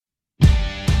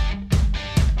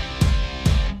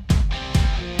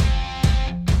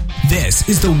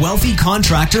This is the Wealthy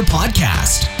Contractor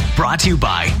Podcast, brought to you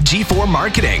by G4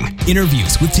 Marketing.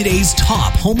 Interviews with today's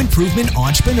top home improvement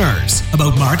entrepreneurs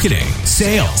about marketing,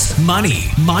 sales, money,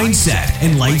 mindset,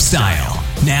 and lifestyle.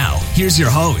 Now, here's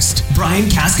your host, Brian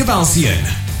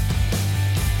Kaskavalciyan.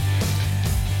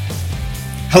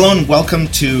 Hello and welcome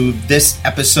to this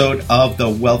episode of the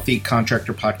Wealthy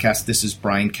Contractor Podcast. This is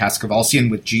Brian Kaskavalciyan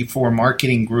with G4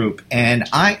 Marketing Group, and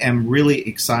I am really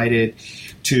excited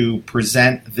to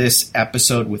present this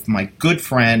episode with my good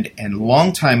friend and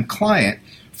longtime client,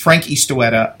 Frank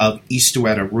Istueta of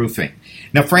Istueta Roofing.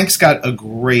 Now, Frank's got a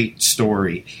great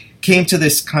story. Came to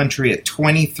this country at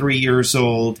 23 years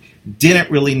old,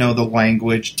 didn't really know the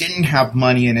language, didn't have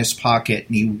money in his pocket,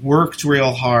 and he worked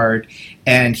real hard,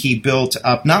 and he built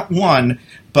up not one,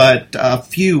 but a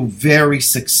few very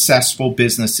successful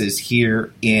businesses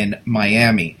here in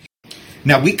Miami.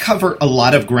 Now, we cover a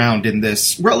lot of ground in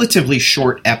this relatively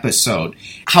short episode.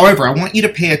 However, I want you to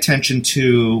pay attention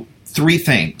to three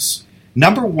things.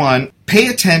 Number one, pay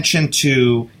attention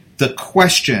to the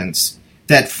questions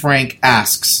that Frank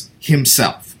asks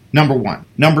himself. Number one.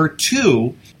 Number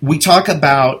two, we talk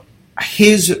about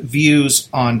his views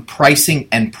on pricing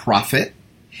and profit.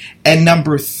 And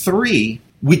number three,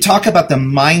 we talk about the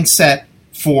mindset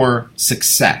for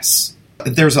success.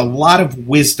 There's a lot of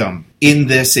wisdom in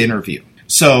this interview.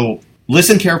 So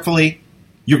listen carefully.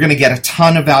 You're going to get a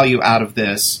ton of value out of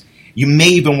this. You may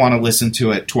even want to listen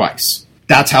to it twice.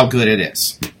 That's how good it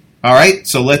is. All right,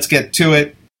 so let's get to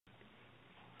it.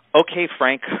 Okay,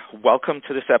 Frank, welcome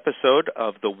to this episode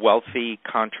of the Wealthy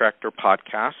Contractor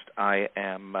Podcast. I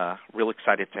am real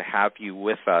excited to have you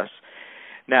with us.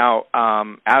 Now,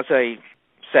 as I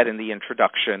said in the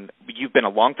introduction, you've been a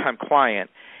longtime client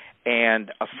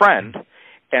and a friend,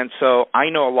 and so I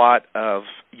know a lot of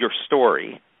your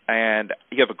story, and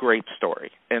you have a great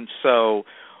story. And so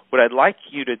what I'd like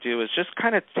you to do is just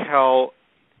kind of tell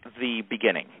the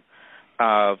beginning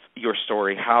of your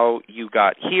story, how you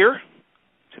got here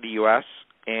to the U.S.,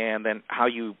 and then how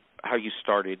you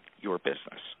started your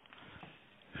business.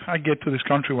 I get to this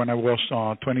country when I was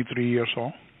 23 years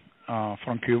old,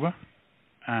 from Cuba.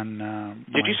 And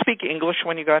did you speak English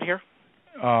when you got here?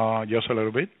 Just a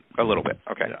little bit. A little bit,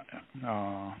 okay.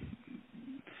 Yeah.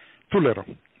 Too little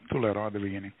at the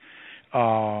beginning.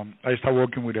 I started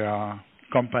working with a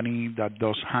company that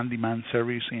does handyman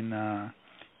service in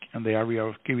the area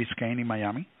of Key Biscayne in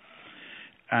Miami.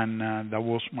 And that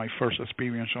was my first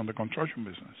experience on the construction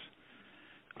business.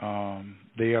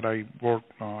 There I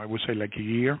worked, I would say like a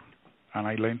year, and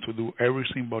I learned to do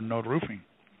everything but not roofing.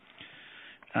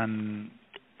 And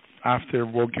after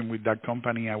working with that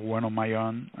company, I went on my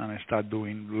own, and I started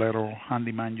doing little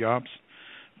handyman jobs,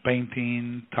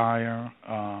 painting, tire,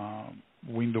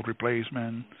 window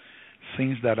replacement,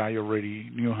 things that I already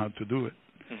knew how to do it.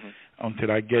 Mm-hmm.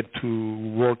 Until I get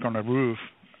to work on a roof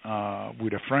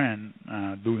with a friend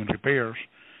doing repairs.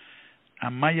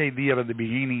 And my idea at the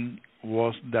beginning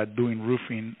was that doing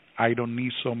roofing, I don't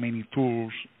need so many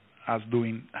tools as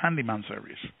doing handyman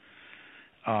service.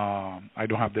 I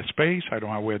don't have the space. I don't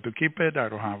have where to keep it.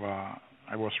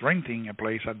 I was renting a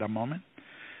place at that moment,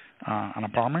 an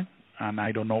apartment, and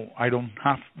I don't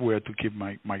have where to keep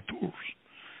my tools.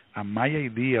 And my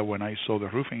idea when I saw the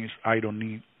roofing is I don't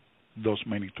need those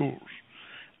many tools.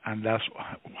 And that's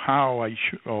how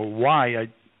why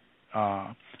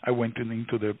I went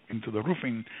into the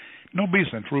roofing, no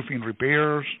business, roofing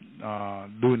repairs,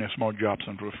 doing small jobs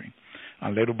on roofing,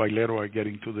 and little by little I get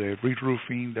into the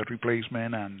re-roofing, the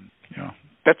replacement, and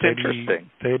that's interesting.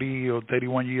 30 or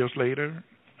 31 years later,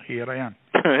 here I am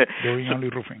doing only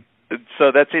roofing.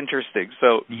 So that's interesting.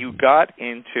 So you got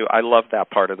into, I love that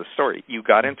part of the story. You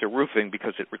got into roofing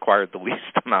because it required the least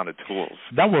amount of tools.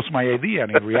 That was my idea,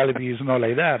 and in reality it's not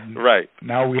like that. Right.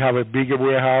 Now we have a bigger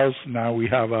warehouse. Now we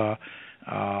have a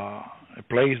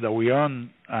place that we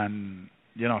own, and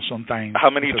sometimes. How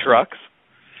many trucks?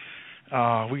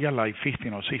 We got like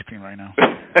 15 or 16 right now.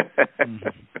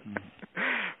 Mm-hmm.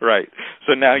 Right.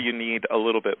 So now you need a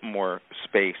little bit more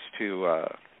space to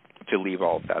leave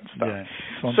all of that stuff. Yeah,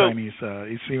 sometimes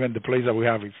it's even the place that we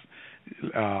have is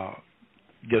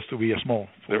just to be small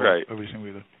for right. everything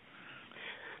we do.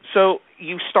 So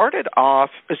you started off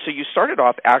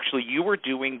actually you were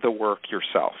doing the work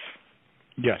yourself.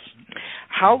 Yes.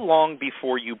 How long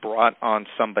before you brought on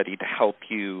somebody to help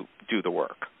you do the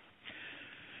work?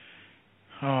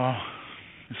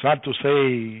 It's hard to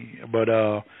say, but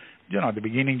at the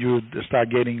beginning you start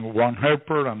getting one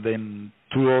helper and then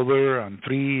two other and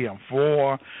three and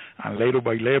four, and little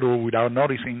by little, without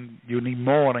noticing, you need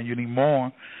more and you need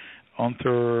more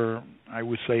until, I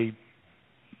would say,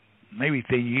 maybe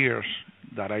 10 years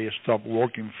that I stopped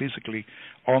working physically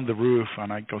on the roof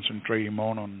and I concentrated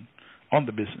more on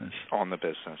the business. On the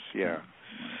business, yeah.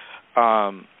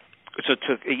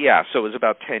 So it was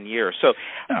about 10 years. So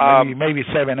maybe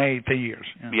 7, 8, 10 years.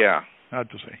 Yeah. Hard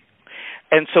to say.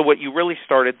 And so what you really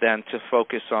started then to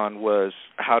focus on was,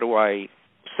 how do I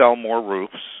sell more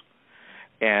roofs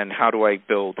and how do I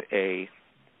build a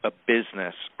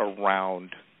business around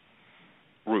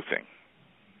roofing?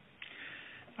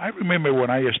 I remember when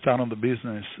I started on the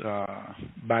business,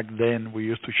 back then we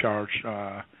used to charge,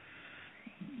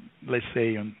 let's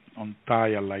say on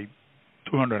tile, like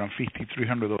 $250,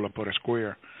 $300 per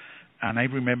square. And I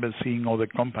remember seeing other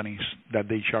companies that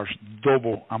they charged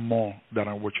double and more than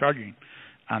I was charging.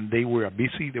 And they were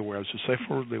busy, they were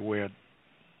successful, they were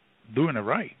doing it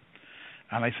right.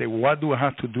 And I said, what do I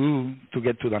have to do to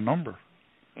get to that number?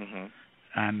 Mm-hmm.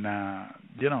 And,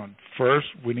 first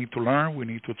we need to learn, we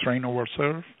need to train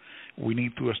ourselves, we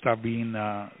need to start being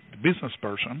the business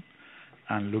person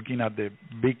and looking at the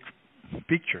big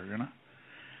picture,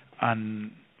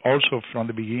 And also from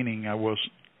the beginning, I was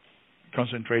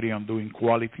concentrating on doing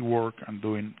quality work and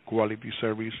doing quality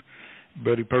service,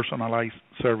 very personalized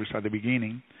service at the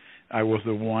beginning. I was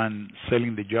the one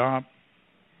selling the job,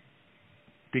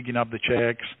 picking up the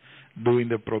checks, doing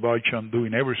the production,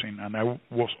 doing everything, and I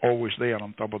was always there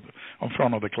on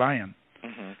front of the client.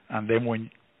 Mm-hmm. And then when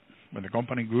the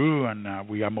company grew and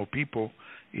we got more people,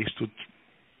 is to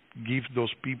give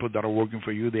those people that are working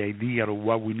for you the idea of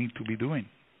what we need to be doing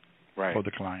for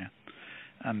the client,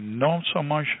 and not so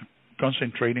much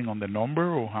concentrating on the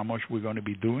number or how much we're going to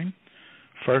be doing.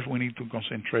 First, we need to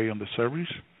concentrate on the service,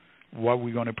 what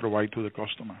we're going to provide to the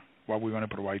customer, what we're going to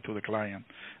provide to the client,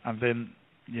 and then,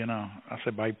 as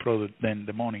a byproduct, then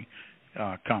the money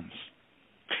comes.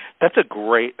 That's a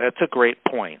great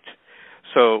point.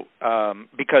 So,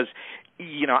 because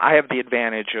I have the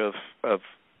advantage of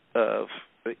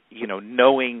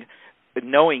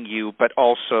knowing you, but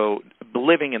also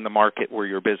living in the market where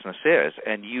your business is,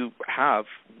 and you have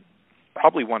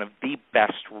probably one of the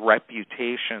best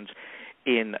reputations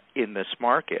in this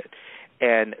market,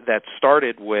 and that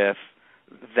started with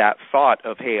that thought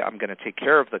of, hey, I'm going to take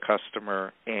care of the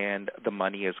customer and the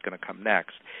money is going to come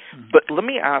next. Mm-hmm. But let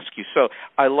me ask you, so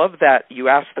I love that you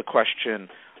asked the question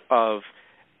of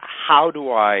how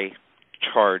do I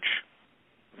charge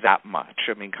that much?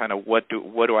 I mean, kind of what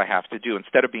do I have to do,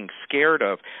 instead of being scared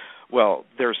of, well,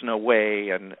 there's no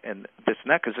way and this and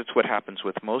that, because it's what happens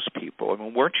with most people. I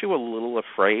mean, weren't you a little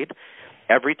afraid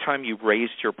every time you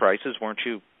raised your prices? Weren't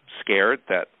you scared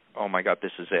that, oh my God,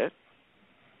 this is it?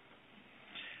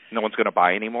 No one's going to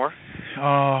buy anymore?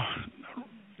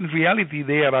 In reality,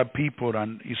 there are people,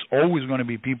 and it's always going to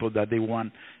be people that they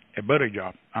want a better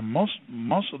job. And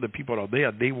most of the people out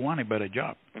there, they want a better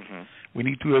job. Mm-hmm. We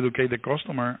need to educate the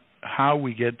customer how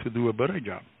we get to do a better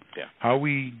job. Yeah. How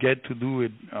we get to do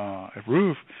a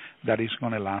roof that is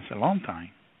going to last a long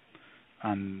time.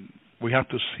 And we have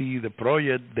to see the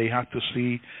project. They have to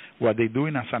see what they're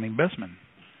doing as an investment.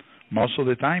 Most of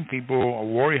the time, people are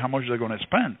worried how much they're going to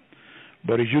spend.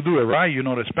 But if you do it right, you're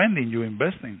not spending, you're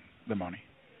investing the money.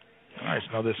 It's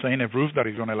not the same a roof that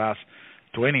is going to last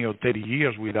 20 or 30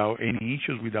 years without any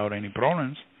issues, without any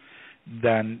problems,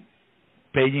 than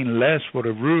paying less for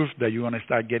a roof that you're going to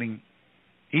start getting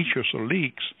issues or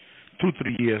leaks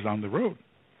 2-3 years down the road.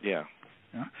 Yeah.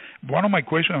 One of my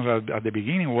questions at the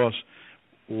beginning was,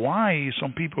 why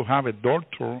some people have a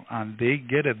doctor and they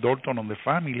get a doctor on the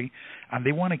family and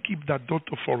they want to keep that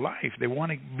doctor for life. They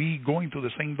want to be going to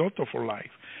the same doctor for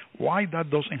life. Why that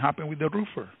doesn't happen with the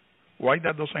roofer? Why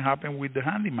that doesn't happen with the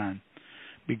handyman?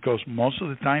 Because most of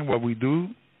the time what we do,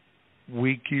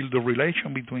 we kill the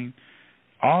relation between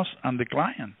us and the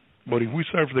client. But if we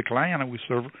serve the client and we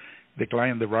serve the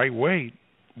client the right way,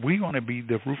 we're going to be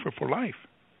the roofer for life.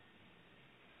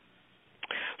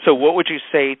 So what would you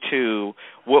say to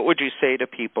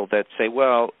people that say,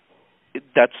 well,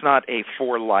 that's not a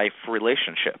for life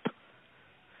relationship?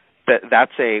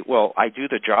 That's I do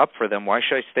the job for them. Why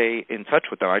should I stay in touch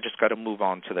with them? I just got to move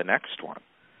on to the next one,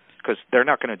 because they're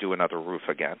not going to do another roof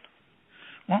again.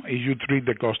 Well, if you treat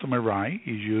the customer right,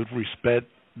 if you respect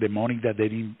the money that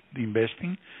they're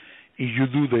investing, if you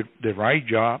do the right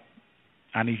job,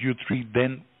 and if you treat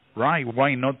them right,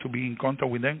 why not to be in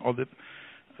contact with them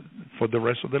for the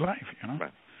rest of their life?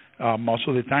 Right. Most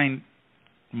of the time,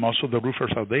 most of the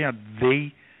roofers out there,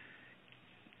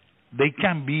 they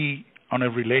can be on a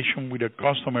relation with a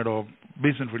customer or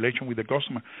business relation with the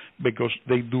customer because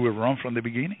they do it wrong from the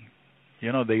beginning.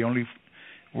 They only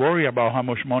worry about how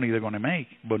much money they're going to make,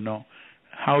 but no,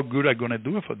 how good are going to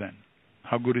do it for them?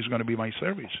 how good is going to be my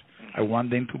service. I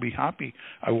want them to be happy.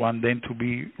 I want them to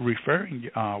be referring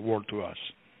word to us.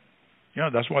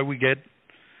 That's why we get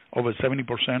over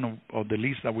 70% of the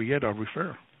leads that we get are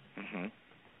refer. Mm-hmm.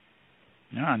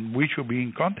 Yeah, and we should be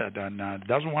in contact. And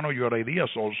that's one of your ideas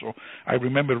also. I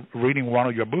remember reading one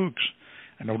of your books,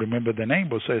 and I don't remember the name,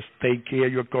 but it says, take care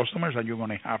of your customers and you're going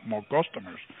to have more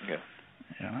customers. Yeah.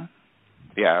 Yeah.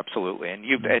 Yeah, absolutely. And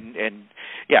you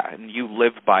and you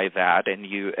live by that, and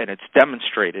it's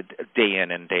demonstrated day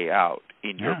in and day out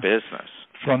in your business.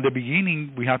 From the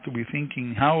beginning, we have to be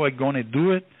thinking, how am I going to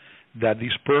do it that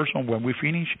this person, when we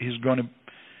finish, is going to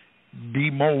be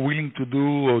more willing to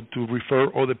do or to refer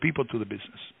other people to the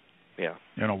business. Yeah.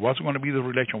 What's going to be the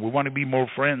relation? We want to be more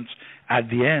friends at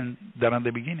the end than at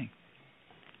the beginning.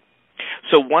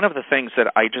 So one of the things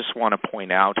that I just want to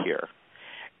point out here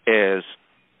is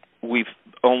we've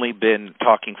only been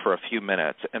talking for a few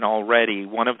minutes, and already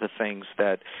one of the things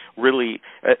that really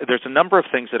there's a number of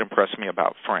things that impress me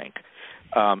about Frank,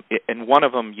 and one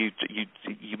of them you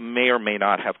may or may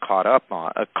not have caught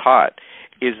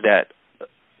is that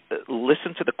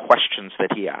listen to the questions that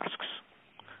he asks.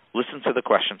 Listen to the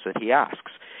questions that he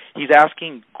asks. He's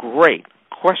asking great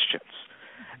questions,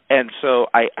 and so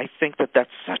I think that that's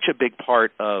such a big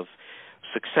part of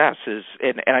success is,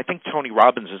 and I think Tony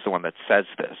Robbins is the one that says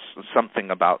this,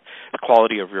 something about the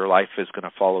quality of your life is going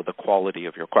to follow the quality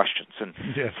of your questions. And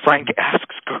yes. Frank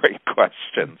asks great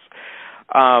questions.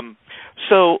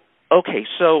 So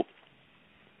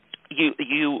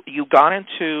you got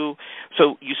into,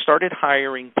 so you started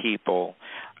hiring people,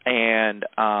 and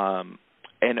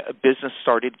business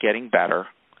started getting better,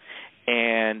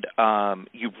 and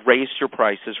you raised your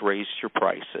prices,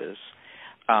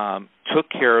 took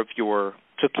care of your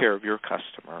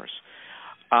customers.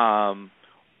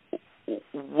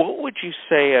 What would you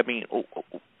say? I mean,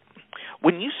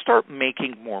 when you start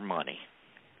making more money,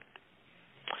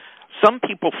 some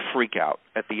people freak out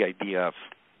at the idea of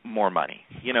more money.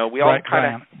 We all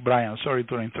kind of. Brian, sorry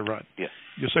to interrupt. Yeah.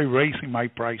 You say raising my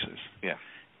prices. Yeah.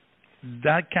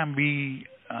 That can be,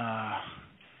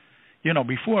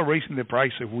 before raising the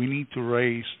prices, we need to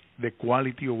raise the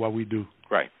quality of what we do.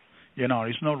 Right.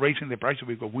 It's not raising the price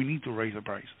because we need to raise the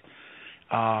price.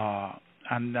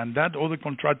 And that other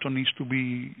contractor needs to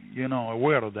be,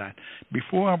 aware of that.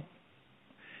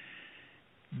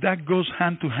 That goes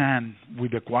hand to hand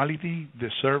with the quality, the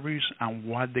service, and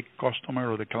what the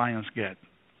customer or the clients get.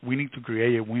 We need to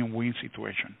create a win-win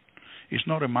situation. It's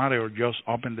not a matter of just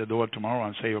open the door tomorrow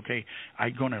and say, okay,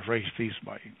 I'm going to raise this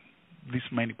by this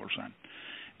many percent.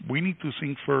 We need to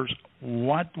think first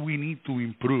what we need to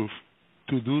improve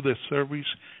to do the service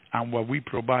and what we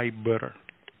provide better.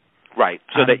 Right,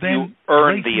 so and that you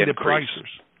earn the increase.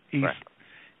 The prices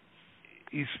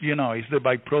is the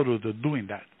byproduct of doing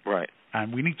that. Right.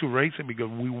 And we need to raise it because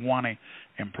we want to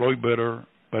employ better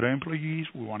employees.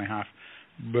 We want to have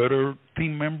better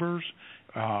team members.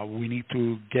 We need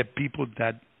to get people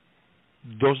that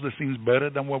does the things better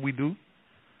than what we do.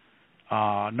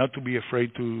 Not to be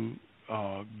afraid to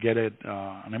get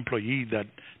an employee that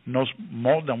knows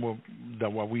more than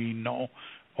what we know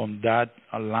on that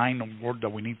line of work that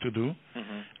we need to do.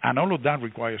 Mm-hmm. And all of that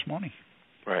requires money.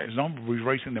 Right. It's not we're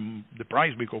raising the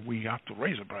price because we have to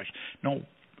raise the price. No,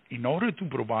 in order to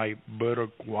provide better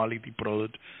quality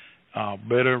product,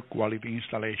 better quality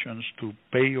installations, to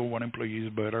pay our employees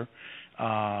better,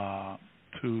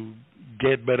 to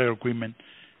get better equipment,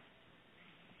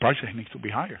 prices need to be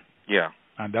higher. Yeah.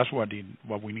 And that's what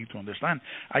we need to understand.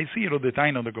 I see it all the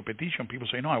time on the competition. People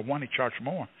say, no, I want to charge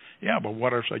more. Yeah, but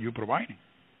what else are you providing?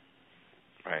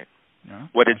 Right. Yeah.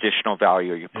 What additional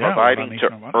value are you providing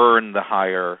to earn the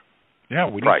higher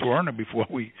we price? Need to earn it before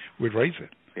we raise it.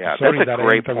 Yeah, sorry that's a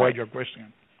great point. Your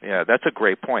question. Yeah, that's a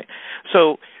great point.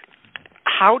 So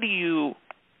how did you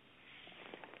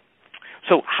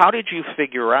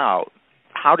figure out,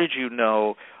 how did you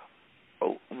know,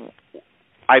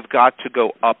 I've got to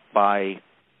go up by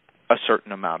a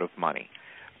certain amount of money?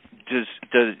 Do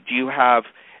you have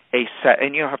a set,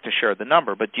 and you don't have to share the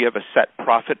number, but do you have a set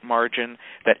profit margin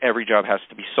that every job has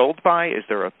to be sold by? Is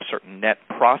there a certain net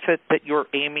profit that you're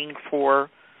aiming for?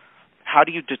 How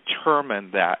do you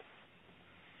determine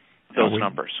those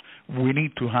numbers? We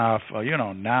need to have,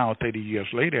 now 30 years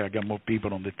later, I got more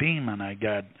people on the team, and I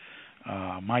got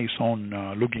my son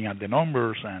looking at the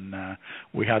numbers, and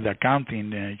we had the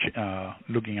accounting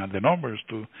looking at the numbers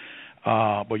too.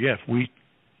 But yes, we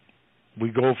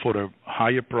go for a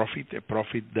higher profit, a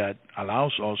profit that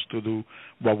allows us to do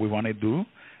what we want to do,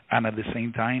 and at the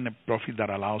same time, a profit that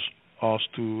allows us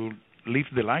to live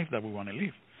the life that we want to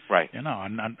live. Right. And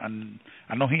I'm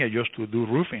not here just to do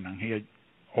roofing. I'm here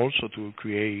also to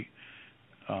create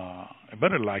a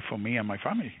better life for me and my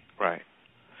family. Right.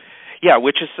 Yeah,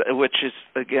 which is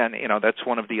again, that's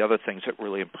one of the other things that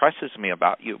really impresses me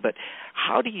about you. But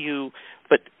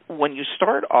but when you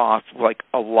start off, like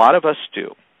a lot of us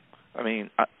do, I mean,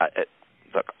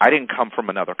 look, I didn't come from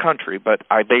another country, but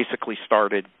I basically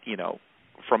started,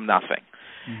 from nothing.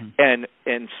 Mm-hmm.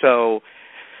 And so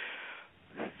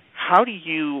how do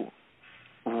you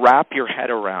wrap your head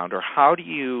around, or how do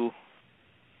you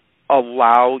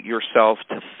allow yourself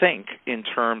to think in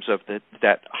terms of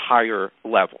that higher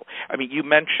level? I mean, you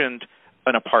mentioned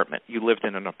an apartment. You lived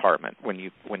in an apartment when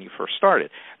you first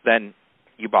started. Then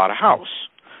you bought a house,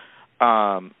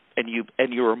 and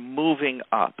you were moving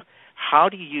up. How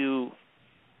do you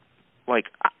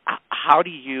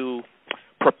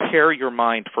prepare your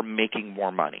mind for making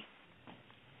more money?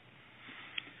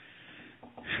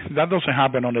 That doesn't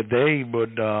happen on a day,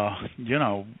 but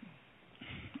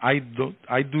I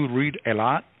do read a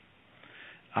lot.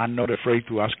 I'm not afraid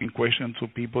to asking questions to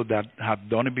people that have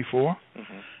done it before.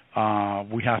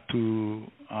 Mm-hmm. We have to,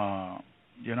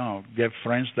 get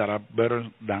friends that are better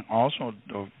than us or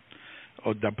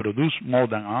that produce more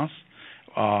than us.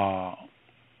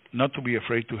 Not to be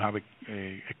afraid to have a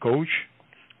coach,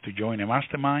 to join a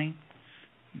mastermind,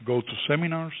 go to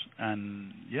seminars,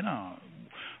 and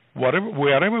wherever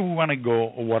we want to go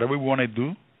or whatever we want to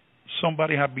do,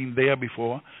 somebody have been there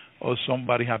before or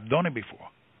somebody have done it before.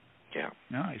 Yeah,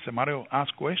 it's a matter of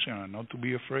ask questions and not to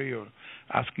be afraid of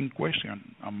asking questions.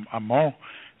 I'm more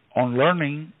on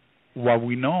learning what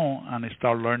we know and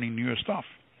start learning new stuff.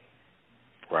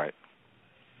 Right.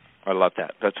 I love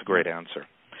that. That's a great answer.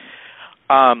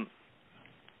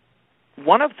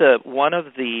 One of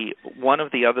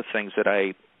the other things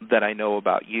that I know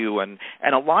about you and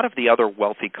a lot of the other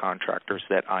wealthy contractors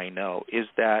that I know is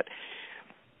that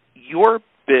your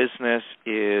business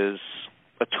is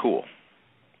a tool.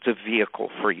 It's a vehicle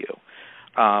for you,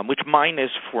 which mine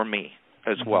is for me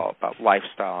as well, about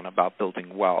lifestyle and about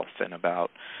building wealth and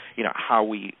about how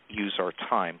we use our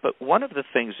time. But one of the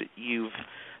things that you've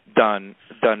done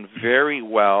very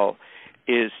well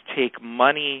is take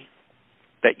money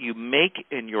that you make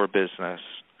in your business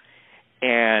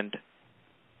and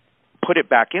put it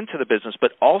back into the business,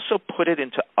 but also put it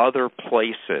into other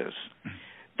places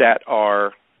that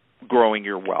are growing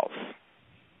your wealth.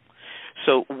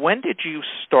 So when did you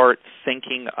start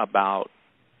thinking about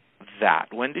that?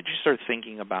 When did you start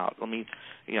thinking about, I'm going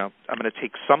to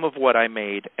take some of what I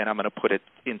made and I'm going to put it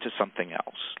into something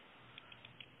else?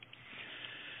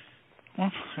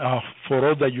 Well, for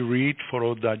all that you read, for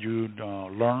all that you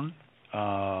learn,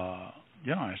 I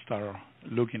start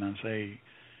looking and say,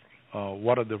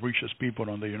 what are the richest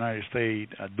people in the United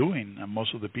States are doing? And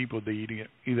most of the people, they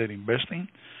either investing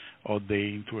or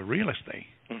they into a real estate.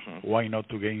 Mm-hmm. Why not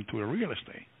to get into a real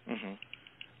estate? Mm-hmm.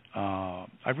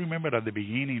 I remember at the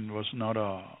beginning was not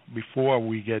before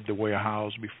we get the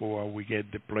warehouse, before we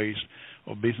get the place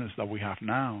or business that we have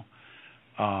now.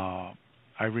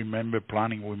 I remember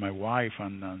planning with my wife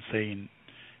and saying,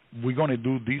 we're going to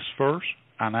do this first,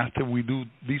 and after we do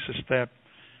this step,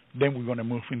 then we're going to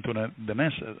move into the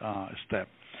next step.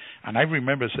 And I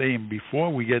remember saying,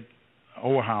 before we get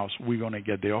our house, we're going to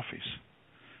get the office.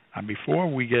 And before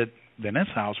we get the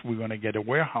next house, we're going to get a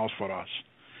warehouse for us.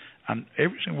 And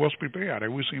everything was prepared.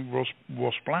 Everything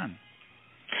was planned.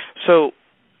 So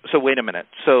wait a minute.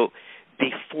 So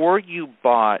before you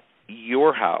bought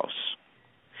your house,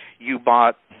 you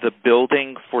bought the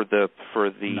building for the.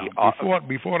 No,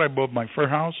 before I bought my first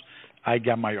house, I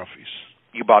got my office.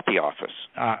 You bought the office.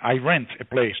 I rent a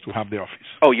place to have the office.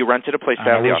 Oh, you rented a place to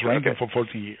have the office. I was renting for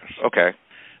 14 years. Okay.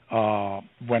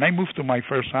 When I moved to my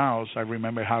first house, I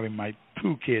remember having my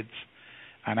 2 kids,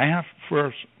 and I have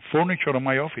first furniture in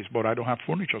my office, but I don't have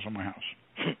furniture in my house.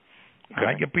 Okay. And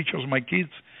I get pictures of my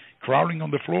kids crawling on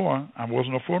the floor, and was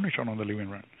no furniture on the living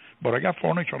room. But I got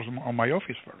furniture on my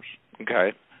office first.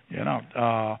 Okay.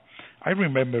 I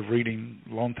remember reading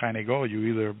a long time ago, you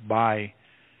either buy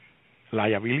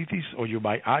liabilities or you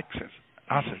buy assets.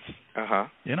 Uh-huh.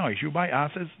 If you buy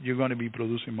assets, you're going to be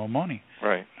producing more money.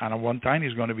 Right. And at one time,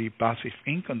 it's going to be passive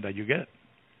income that you get.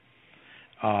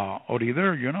 Or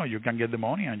either, you can get the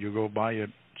money and you go buy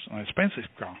an expensive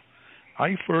car.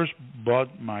 I first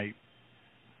bought my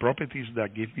properties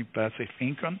that give me passive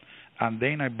income, and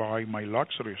then I buy my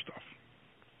luxury stuff.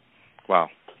 Wow.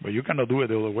 But you cannot do it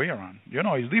the other way around.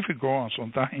 It's difficult, and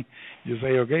sometimes you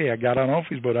say, okay, I got an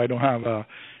office, but I don't have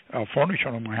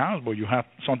furniture in my house. But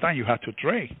sometimes you have to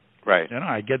trade. Right.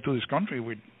 I get to this country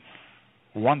with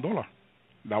 $1.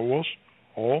 That was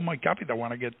all my capital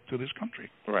when I get to this country.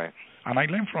 Right. And I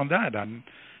learned from that, and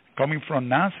coming from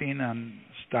nothing and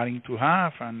starting to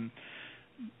have, and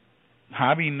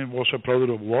having was a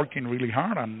product of working really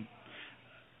hard, and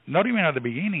not even at the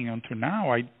beginning until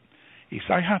now. If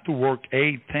I have to work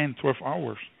 8, 10, 12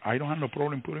 hours, I don't have no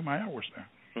problem putting my hours there.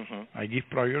 Mm-hmm. I give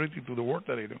priority to the work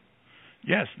that I do.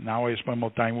 Yes, now I spend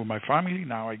more time with my family.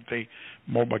 Now I take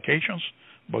more vacations,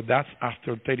 but that's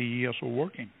after 30 years of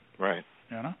working. Right.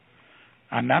 You know,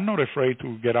 and I'm not afraid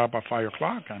to get up at 5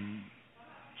 o'clock and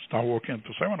start working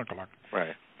until 7 o'clock.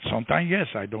 Right. Sometimes, yes,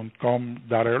 I don't come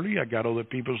that early. I got other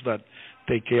people that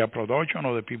take care of production,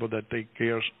 other people that take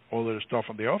care of other stuff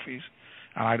at the office,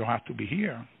 and I don't have to be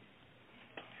here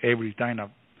every time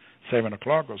at 7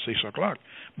 o'clock or 6 o'clock.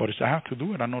 But if I have to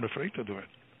do it, I'm not afraid to do it.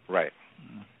 Right.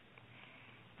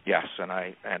 Yes, and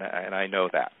I know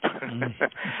that.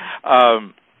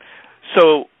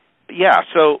 So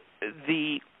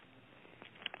the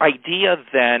idea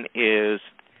then is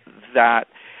that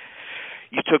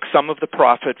you took some of the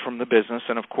profit from the business,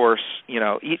 and of course,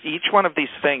 each one of these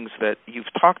things that you've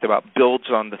talked about builds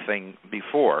on the thing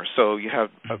before. So you have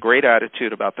a great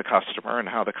attitude about the customer and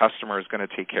how the customer is going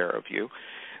to take care of you.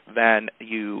 Then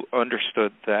you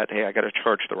understood that, hey, I got to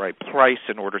charge the right price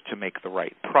in order to make the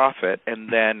right profit.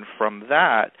 And then from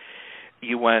that,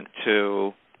 you went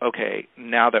to, okay,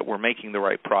 now that we're making the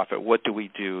right profit, what do we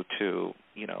do to,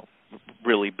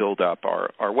 really build up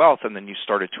our wealth? And then you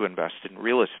started to invest in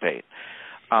real estate.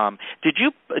 Did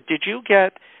you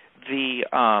get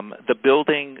the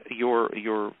building, your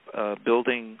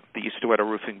building, the Istueta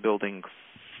Roofing building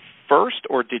first,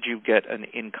 or did you get an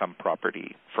income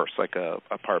property first, like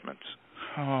apartments?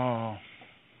 Oh,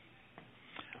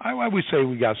 I would say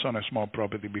we got some small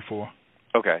property before.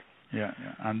 Okay. Yeah.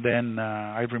 And then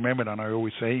I remember, and I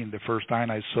always say, the first time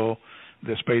I saw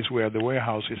the space where the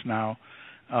warehouse is now,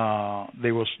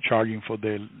 they was charging for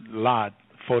the lot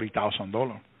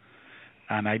 $40,000.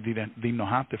 And I did not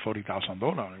have the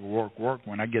 $40,000. Work.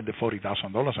 When I get the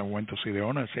 $40,000, I went to see the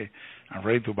owner and say, I'm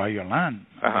ready to buy your land.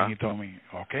 And he told me,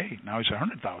 okay, now it's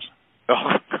 $100,000. Oh.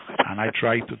 And I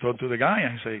tried to talk to the guy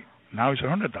and say, now it's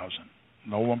 $100,000.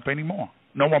 No one penny more.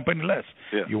 No one penny less.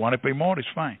 Yeah. You want to pay more, it's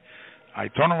fine. I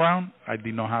turn around, I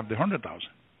did not have the $100,000.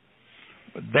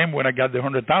 But then when I got the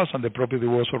 $100,000, the property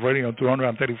was already on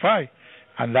 $235,000,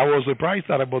 and that was the price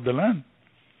that I bought the land.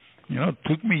 It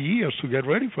took me years to get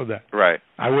ready for that. Right.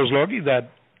 I was lucky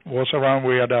that was around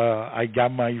where I got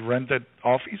my rented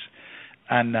office,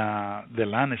 and the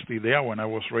land is still there when I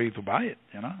was ready to buy it.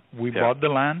 We bought the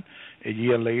land. A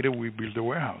year later, we built the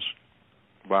warehouse.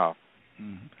 Wow.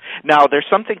 Mm-hmm. Now, there's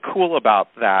something cool about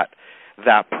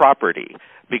that property,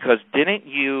 because didn't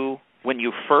you, when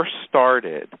you first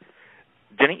started,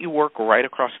 didn't you work right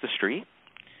across the street?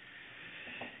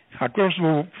 Across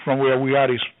from where we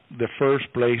are is the first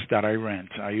place that I rent.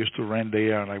 I used to rent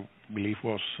there. I believe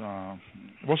was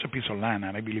a piece of land,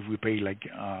 and I believe we paid like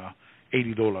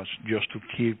 $80 just to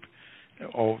keep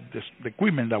all the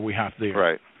equipment that we have there.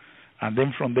 Right. And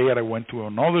then from there, I went to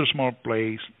another small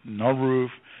place, no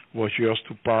roof, was just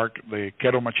to park the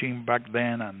kettle machine back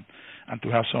then and to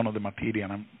have some of the material.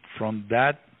 And from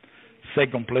that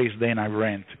second place, then I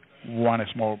rent one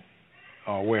small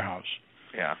warehouse.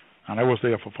 Yeah. And I was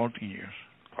there for 14 years.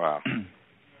 Wow.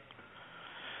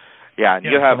 Yeah, and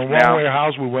you have from now... one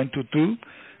warehouse we went to two,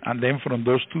 and then from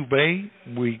those 2 bays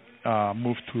we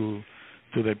moved to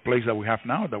the place that we have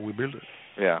now that we built it.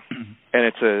 Yeah, and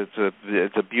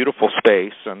it's a beautiful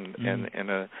space, and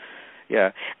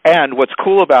and what's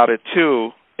cool about it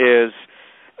too is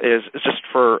just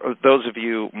for those of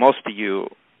you, most of you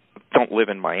don't live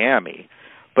in Miami,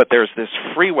 but there's this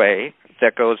freeway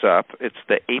that goes up. It's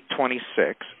the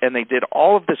 826, and they did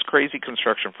all of this crazy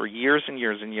construction for years and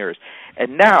years and years.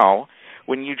 And now,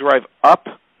 when you drive up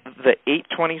the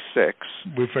 826...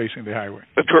 We're facing the highway.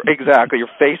 Exactly. You're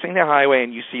facing the highway,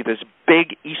 and you see this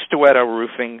big Istueta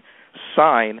Roofing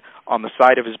sign on the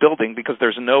side of his building, because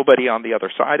there's nobody on the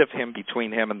other side of him,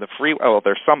 between him and the freeway. Oh,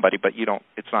 there's somebody, but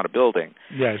it's not a building.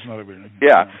 Yeah, it's not a building.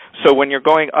 Yeah. So when you're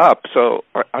going up,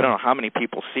 I don't know how many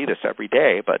people see this every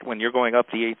day, but when you're going up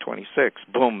the 826,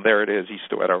 boom, there it is,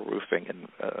 Istueta Roofing in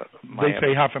Miami. They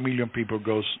say 500,000 people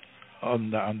goes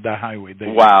on that highway.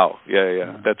 Wow.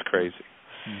 Yeah. That's crazy.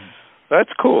 That's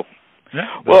cool.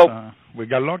 Yeah. We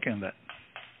got luck in that.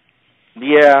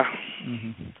 Yeah.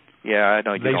 Mm-hmm. Yeah, I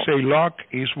know. They say luck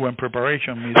is when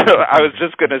preparation means. I was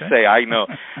just going to say, I know,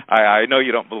 I know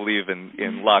you don't believe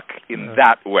in luck in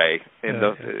that way, in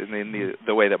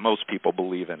the way that most people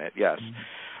believe in it. Yes,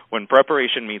 when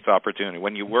preparation meets opportunity,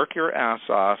 when you work your ass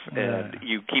off and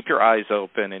you keep your eyes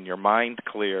open and your mind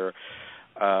clear,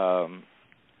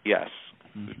 yes,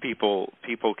 people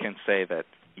can say that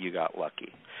you got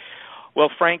lucky. Well,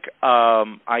 Frank,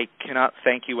 I cannot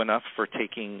thank you enough for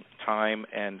taking time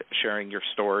and sharing your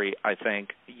story. I think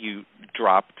you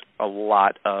dropped a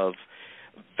lot of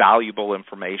valuable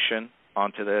information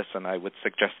onto this, and I would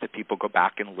suggest that people go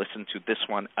back and listen to this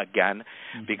one again,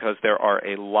 because there are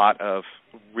a lot of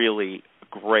really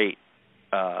great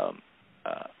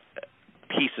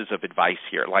pieces of advice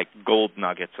here, like gold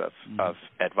nuggets of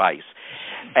advice.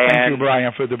 And thank you,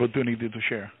 Brian, for the opportunity to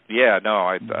share. Yeah, no,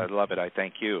 I love it. I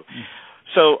thank you.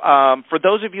 So for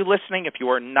those of you listening, if you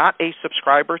are not a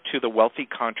subscriber to the Wealthy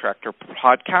Contractor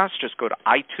podcast, just go to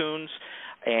iTunes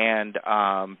and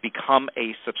become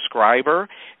a subscriber.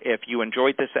 If you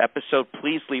enjoyed this episode,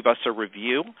 please leave us a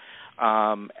review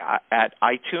at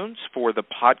iTunes for the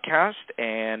podcast,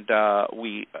 and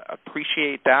we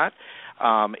appreciate that.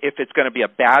 If it's going to be a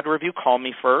bad review, call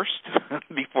me first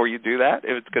before you do that.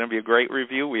 If it's going to be a great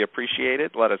review, we appreciate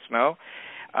it. Let us know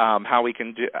how we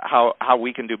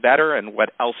can do better and what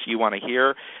else you want to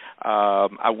hear.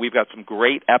 We've got some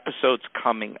great episodes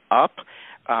coming up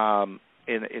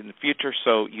in the future,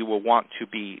 so you will want to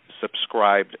be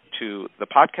subscribed to the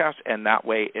podcast, and that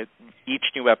way each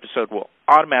new episode will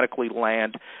automatically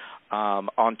land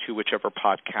onto whichever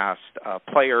podcast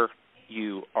player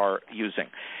you are using.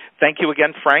 Thank you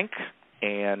again, Frank,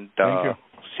 and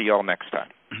see you all next time.